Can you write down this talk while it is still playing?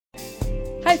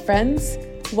Hi, friends.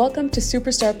 Welcome to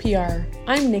Superstar PR.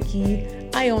 I'm Nikki.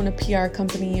 I own a PR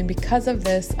company, and because of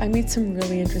this, I meet some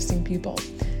really interesting people.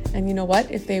 And you know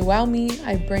what? If they wow me,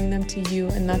 I bring them to you,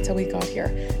 and that's how we got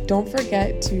here. Don't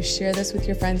forget to share this with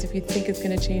your friends if you think it's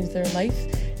going to change their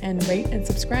life, and rate and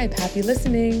subscribe. Happy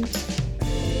listening.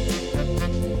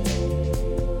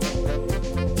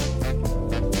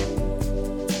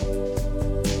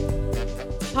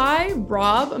 Hi,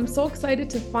 Rob. I'm so excited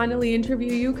to finally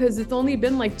interview you because it's only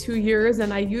been like 2 years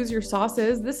and I use your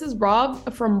sauces. This is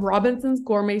Rob from Robinson's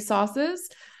Gourmet Sauces.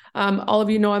 All of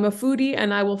you know I'm a foodie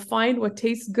and I will find what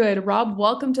tastes good. Rob,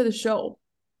 welcome to the show.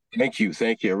 Thank you.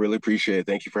 Thank you. I really appreciate it.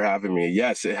 Thank you for having me.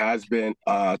 Yes, it has been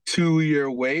a 2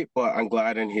 year wait, but I'm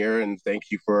glad I'm here and thank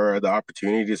you for the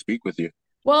opportunity to speak with you.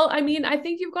 Well, I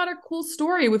think you've got a cool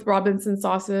story with Robinson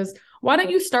sauces. Why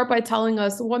don't you start by telling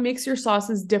us what makes your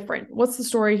sauces different? What's the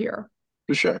story here?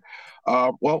 For sure.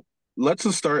 Well, let's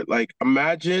just start. Like,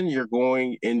 imagine you're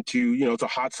going into, it's a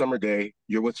hot summer day.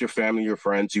 You're with your family, your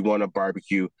friends. You want to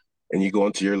barbecue, and you go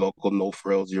into your local No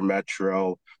Frills, your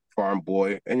Metro, Farm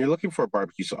Boy, and you're looking for a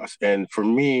barbecue sauce. And for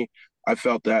me, I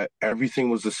felt that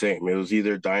everything was the same. It was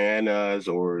either Diana's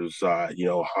or it was,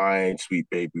 Heinz, Sweet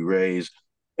Baby Ray's,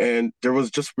 and there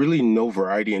was just really no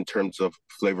variety in terms of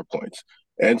flavor points.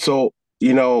 And so,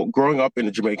 growing up in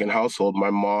a Jamaican household, my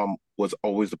mom was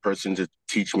always the person to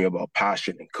teach me about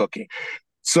passion and cooking.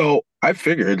 So I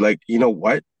figured, like, you know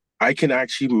what? I can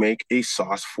actually make a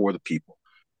sauce for the people.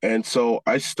 And so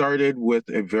I started with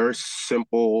a very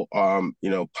simple,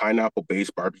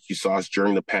 pineapple-based barbecue sauce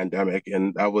during the pandemic,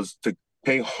 and that was to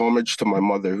pay homage to my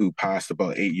mother who passed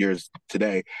about 8 years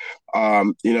today.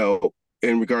 Um, you know,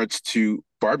 in regards to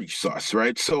barbecue sauce,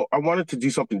 right? So I wanted to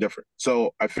do something different.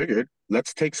 So I figured,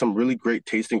 let's take some really great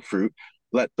tasting fruit,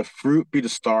 let the fruit be the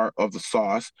star of the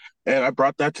sauce, and I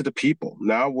brought that to the people.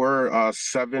 Now we're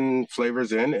seven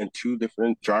flavors in and two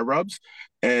different dry rubs.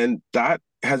 And that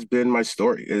has been my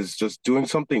story is just doing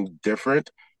something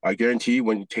different. I guarantee you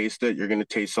when you taste it, you're going to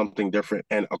taste something different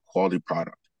and a quality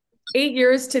product. 8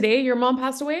 years today, your mom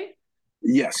passed away?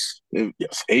 Yes, 8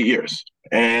 years.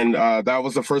 And that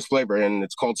was the first flavor, and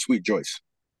it's called Sweet Joyce.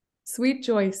 Sweet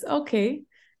Joyce. Okay.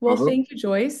 Well, Uh-huh. thank you,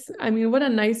 Joyce. I mean, what a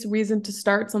nice reason to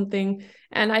start something.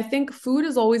 And I think food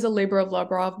is always a labor of love,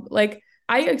 Rob. Like,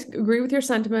 agree with your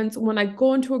sentiments. When I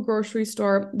go into a grocery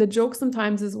store, the joke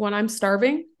sometimes is when I'm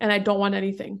starving and I don't want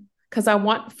anything because I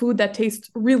want food that tastes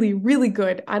really, really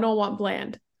good. I don't want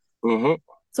bland. Uh-huh.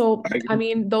 So, I I agree.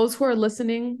 mean, those who are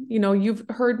listening, you've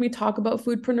heard me talk about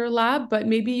Foodpreneur Lab, but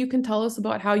maybe you can tell us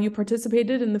about how you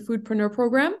participated in the Foodpreneur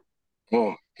program.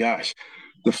 Oh gosh.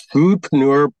 The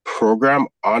Foodpreneur program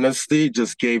honestly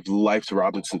just gave life to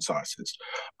Robinson sauces.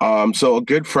 So a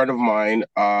good friend of mine,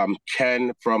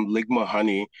 Ken from Ligma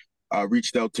Honey,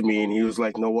 reached out to me and he was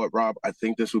like, "Know what, Rob? I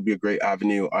think this would be a great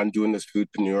avenue. I'm doing this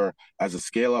Foodpreneur as a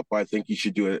scale up, but I think you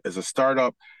should do it as a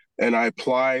startup." And I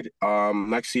applied.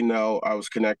 Next thing you know, I was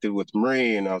connected with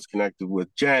Marie and I was connected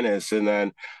with Janice. And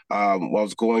then I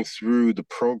was going through the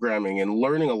programming and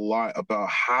learning a lot about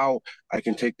how I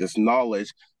can take this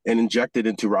knowledge and inject it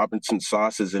into Robinson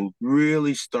sauces and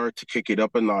really start to kick it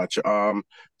up a notch.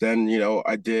 Then,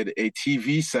 I did a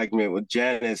TV segment with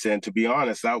Janice, and to be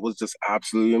honest, that was just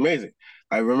absolutely amazing.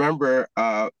 I remember,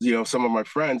 some of my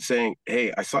friends saying,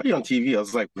 "Hey, I saw you on TV." I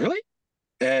was like, "Really?"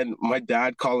 And my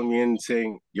dad calling me in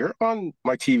saying, "You're on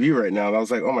my TV right now." And I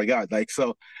was like, "Oh my God!" Like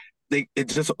so, it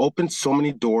just opened so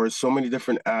many doors, so many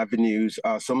different avenues,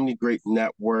 so many great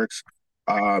networks.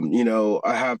 I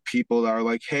have people that are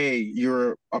like, "Hey,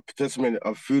 you're a participant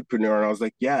of Foodpreneur," and I was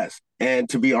like, "Yes." And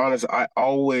to be honest, I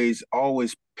always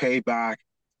pay back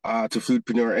to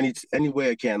Foodpreneur any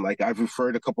way I can. Like I've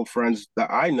referred a couple friends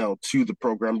that I know to the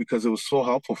program because it was so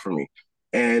helpful for me.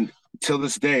 And till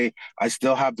this day, I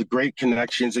still have the great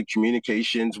connections and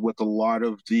communications with a lot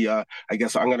of the, I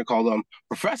guess I'm going to call them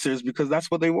professors because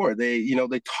that's what they were. They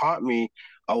taught me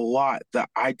a lot that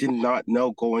I did not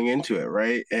know going into it,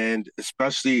 right? And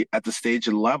especially at the stage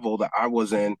and level that I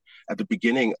was in at the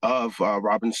beginning of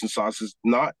Robinson Sauces,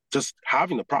 not just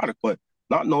having the product, but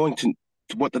not knowing to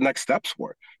what the next steps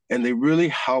were. And they really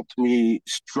helped me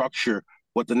structure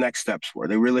what the next steps were.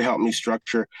 They really helped me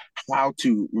structure how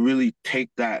to really take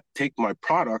my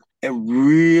product and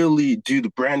really do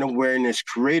the brand awareness,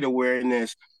 create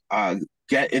awareness, uh,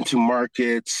 get into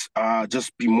markets,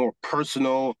 just be more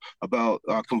personal about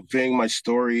conveying my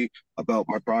story about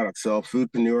my product. So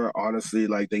Foodpreneur, honestly,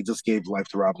 like they just gave life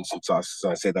to Robinson sauces.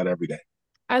 And I say that every day.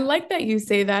 I like that you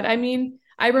say that. I mean,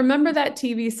 I remember that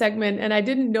TV segment and I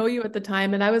didn't know you at the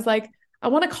time. And I was like, I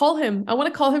want to call him. I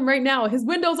want to call him right now. His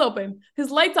window's open,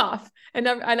 his lights off. And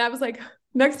I was like,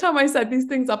 Next time I set these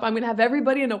things up, I'm going to have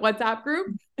everybody in a WhatsApp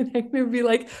group and I'm going to be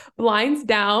like, blinds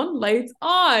down, lights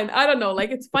on. I don't know.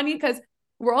 Like, it's funny because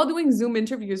we're all doing Zoom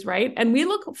interviews, right? And we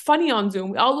look funny on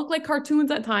Zoom. We all look like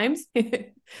cartoons at times,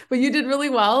 but you did really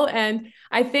well. And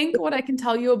I think what I can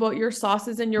tell you about your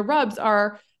sauces and your rubs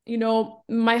are,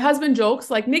 my husband jokes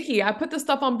like, Nikki, I put this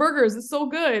stuff on burgers. It's so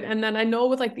good. And then I know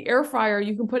with like the air fryer,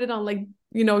 you can put it on like,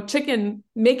 chicken,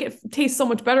 make it taste so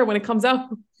much better when it comes out.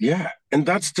 Yeah, and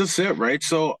that's just it, right?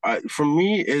 So for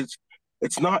me,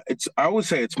 it's not it's I always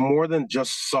say it's more than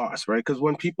just sauce, right? Because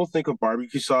when people think of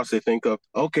barbecue sauce, they think of,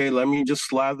 okay, let me just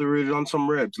slather it on some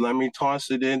ribs, let me toss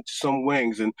it into some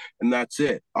wings, and that's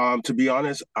it. To be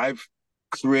honest, I've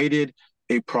created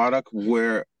a product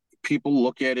where people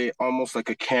look at it almost like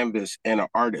a canvas and an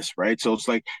artist, right? So it's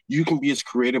like you can be as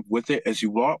creative with it as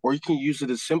you want, or you can use it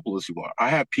as simple as you want. I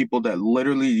have people that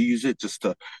literally use it just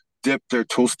to dip their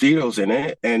Tostitos in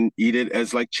it and eat it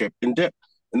as like chip and dip.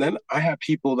 And then I have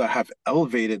people that have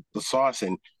elevated the sauce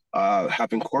and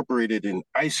have incorporated in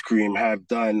ice cream, have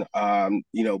done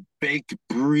baked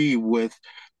brie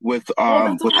Oh,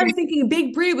 that's with what I was thinking.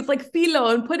 Big brie with like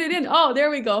phyllo and put it in. Oh, there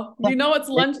we go. You know it's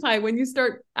lunchtime when you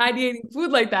start ideating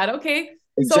food like that. Okay.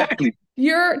 So exactly.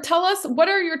 tell us, what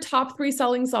are your top three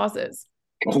selling sauces?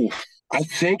 Oh, I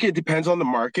think it depends on the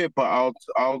market, but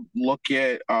I'll look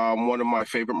at one of my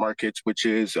favorite markets, which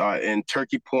is in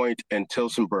Turkey Point and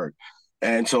Tilsonburg.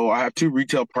 And so I have two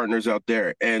retail partners out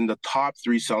there, and the top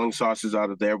three selling sauces out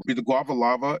of there would be the guava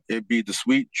lava, it'd be the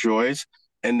sweet joys,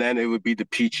 and then it would be the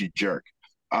peachy jerk.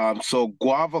 So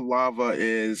guava lava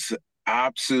is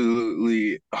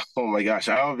absolutely, oh my gosh,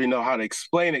 I don't even know how to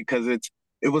explain it because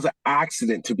it was an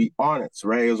accident, to be honest,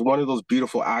 right? It was one of those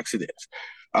beautiful accidents.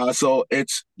 So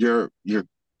it's your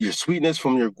sweetness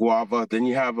from your guava. Then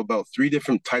you have about three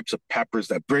different types of peppers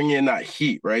that bring in that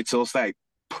heat, right? So it's like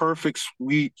perfect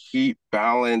sweet heat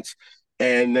balance.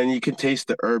 And then you can taste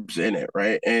the herbs in it,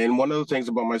 right? And one of the things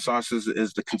about my sauces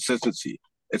is the consistency.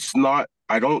 It's not,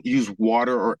 I don't use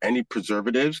water or any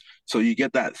preservatives. So you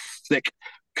get that thick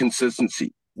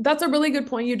consistency. That's a really good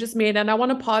point you just made. And I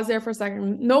want to pause there for a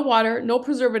second. No water, no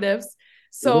preservatives. Mhm.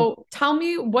 So tell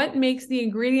me what makes the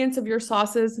ingredients of your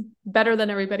sauces better than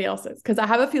everybody else's? Because I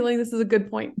have a feeling this is a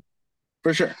good point.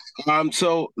 For sure.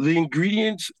 So the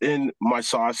ingredients in my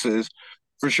sauces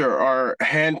for sure are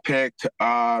handpicked.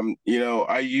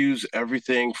 I use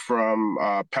everything from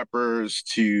peppers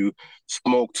to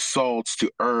smoked salts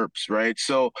to herbs, right?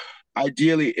 So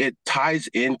ideally it ties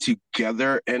in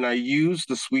together, and I use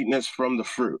the sweetness from the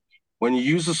fruit. When you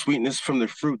use the sweetness from the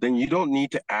fruit, then you don't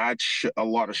need to add a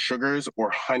lot of sugars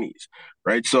or honeys,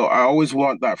 right? So I always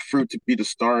want that fruit to be the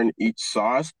star in each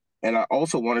sauce. And I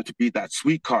also want it to be that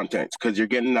sweet content because you're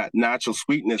getting that natural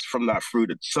sweetness from that fruit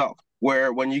itself.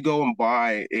 Where when you go and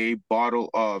buy a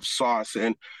bottle of sauce,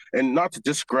 and not to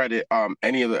discredit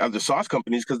any of the other sauce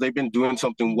companies because they've been doing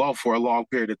something well for a long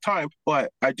period of time,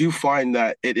 but I do find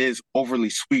that it is overly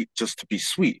sweet just to be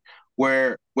sweet.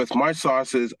 Where with my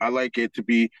sauces, I like it to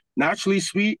be naturally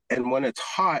sweet, and when it's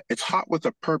hot with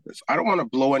a purpose. I don't want to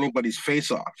blow anybody's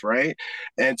face off, right?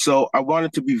 And so I want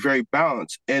it to be very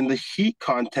balanced. And the heat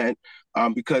content,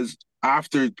 because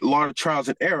after a lot of trials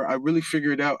and error, I really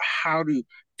figured out how to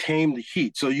tame the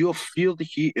heat. So you'll feel the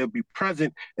heat, it'll be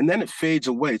present, and then it fades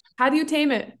away. How do you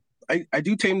tame it? I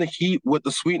do tame the heat with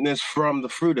the sweetness from the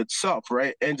fruit itself,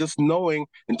 right? And just knowing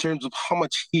in terms of how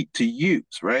much heat to use,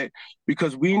 right?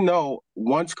 Because we know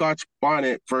one Scotch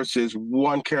bonnet versus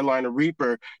one Carolina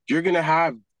Reaper, you're gonna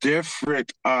have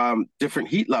different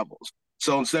heat levels.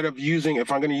 So instead of using,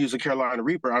 if I'm going to use a Carolina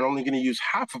Reaper, I'm only going to use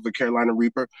half of a Carolina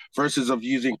Reaper versus of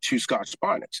using two Scotch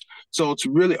bonnets. So it's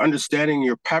really understanding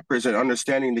your peppers and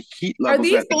understanding the heat Are levels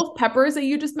these that, both peppers that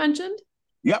you just mentioned?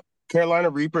 yep, Carolina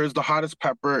Reaper is the hottest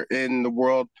pepper in the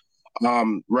world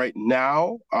right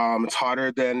now. It's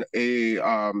hotter than a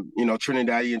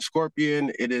Trinidadian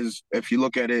Scorpion. It is, if you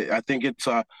look at it, I think it's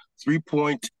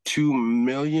 3.2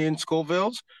 million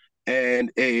Scovilles,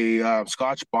 and a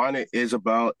Scotch bonnet is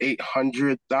about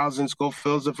 800,000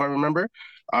 Scovilles, if I remember.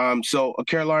 So a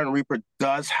Carolina Reaper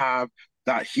does have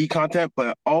that heat content, but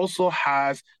it also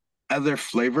has other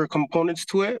flavor components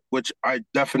to it, which I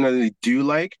definitely do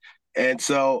like. And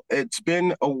so it's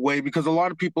been a way because a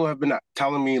lot of people have been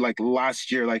telling me like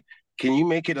last year, like, can you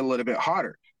make it a little bit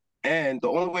hotter? And the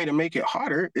only way to make it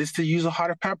hotter is to use a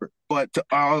hotter pepper, but to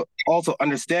also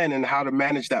understand and how to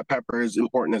manage that pepper is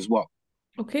important as well.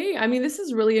 Okay. I mean, this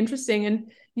is really interesting.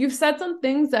 And you've said some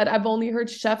things that I've only heard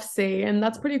chefs say, and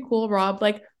that's pretty cool, Rob.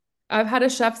 Like, I've had a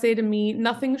chef say to me,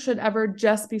 nothing should ever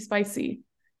just be spicy.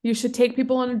 You should take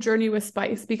people on a journey with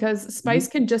spice because Mhm. spice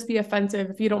can just be offensive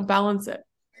if you don't balance it.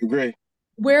 Agree.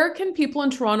 Where can people in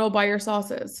Toronto buy your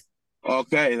sauces?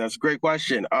 Okay, that's a great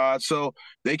question. So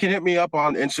they can hit me up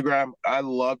on Instagram. I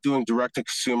love doing direct to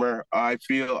consumer. I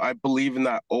believe in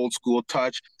that old school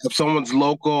touch. If someone's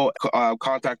local,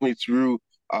 contact me through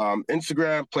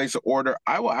Instagram, place an order.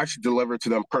 I will actually deliver to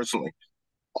them personally.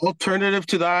 Alternative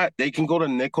to that, they can go to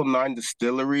Nickel 9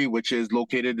 Distillery, which is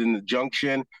located in the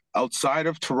Junction outside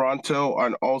of Toronto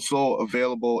and also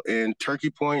available in Turkey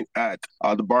Point at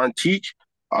the Barn Teach,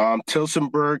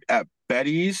 Tilsonburg at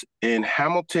Betty's in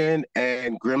Hamilton,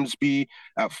 and Grimsby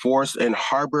at Forest and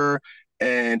Harbor,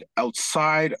 and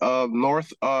outside of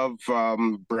north of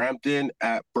Brampton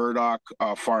at Burdock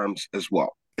Farms as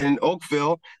well. In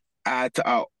Oakville at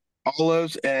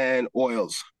Olives and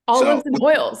Oils. Olives and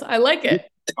oils. I like it.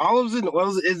 Olives and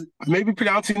Oils is maybe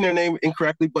pronouncing their name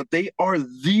incorrectly, but they are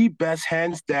the best,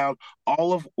 hands down,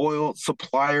 olive oil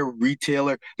supplier,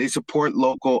 retailer. They support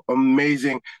local,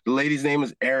 amazing. The lady's name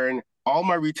is Erin. All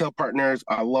my retail partners,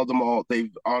 I love them all. They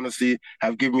honestly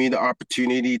have given me the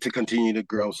opportunity to continue to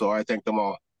grow. So I thank them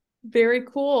all. Very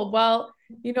cool. Well,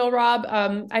 Rob,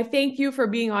 I thank you for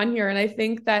being on here. And I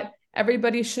think that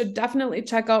everybody should definitely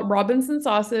check out Robinson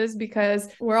Sauces because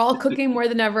we're all cooking more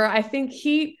than ever. I think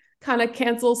heat kind of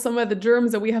cancels some of the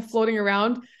germs that we have floating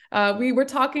around. We were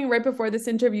talking right before this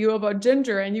interview about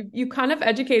ginger, and you kind of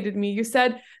educated me. You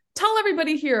said, tell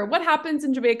everybody here, what happens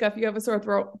in Jamaica if you have a sore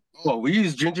throat? Oh, we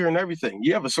use ginger in everything.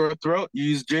 You have a sore throat, you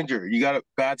use ginger. You got a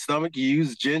bad stomach, you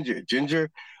use ginger. Ginger,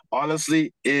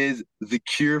 honestly, is the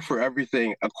cure for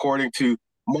everything. According to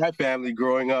my family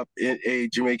growing up in a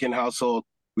Jamaican household,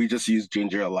 we just use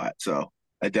ginger a lot. So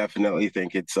I definitely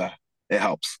think it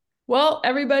helps. Well,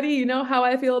 everybody, you know how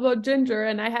I feel about ginger,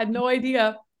 and I had no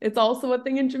idea it's also a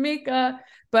thing in Jamaica.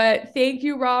 But thank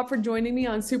you, Rob, for joining me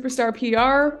on Superstar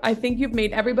PR. I think you've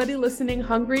made everybody listening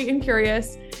hungry and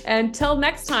curious. And till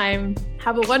next time,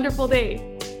 have a wonderful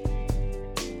day.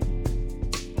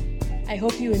 I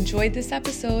hope you enjoyed this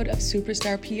episode of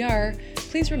Superstar PR.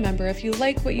 Please remember, if you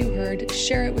like what you heard,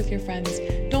 share it with your friends.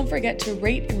 Don't forget to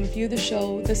rate and review the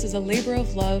show. This is a labor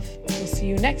of love. We'll see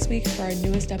you next week for our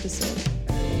newest episode.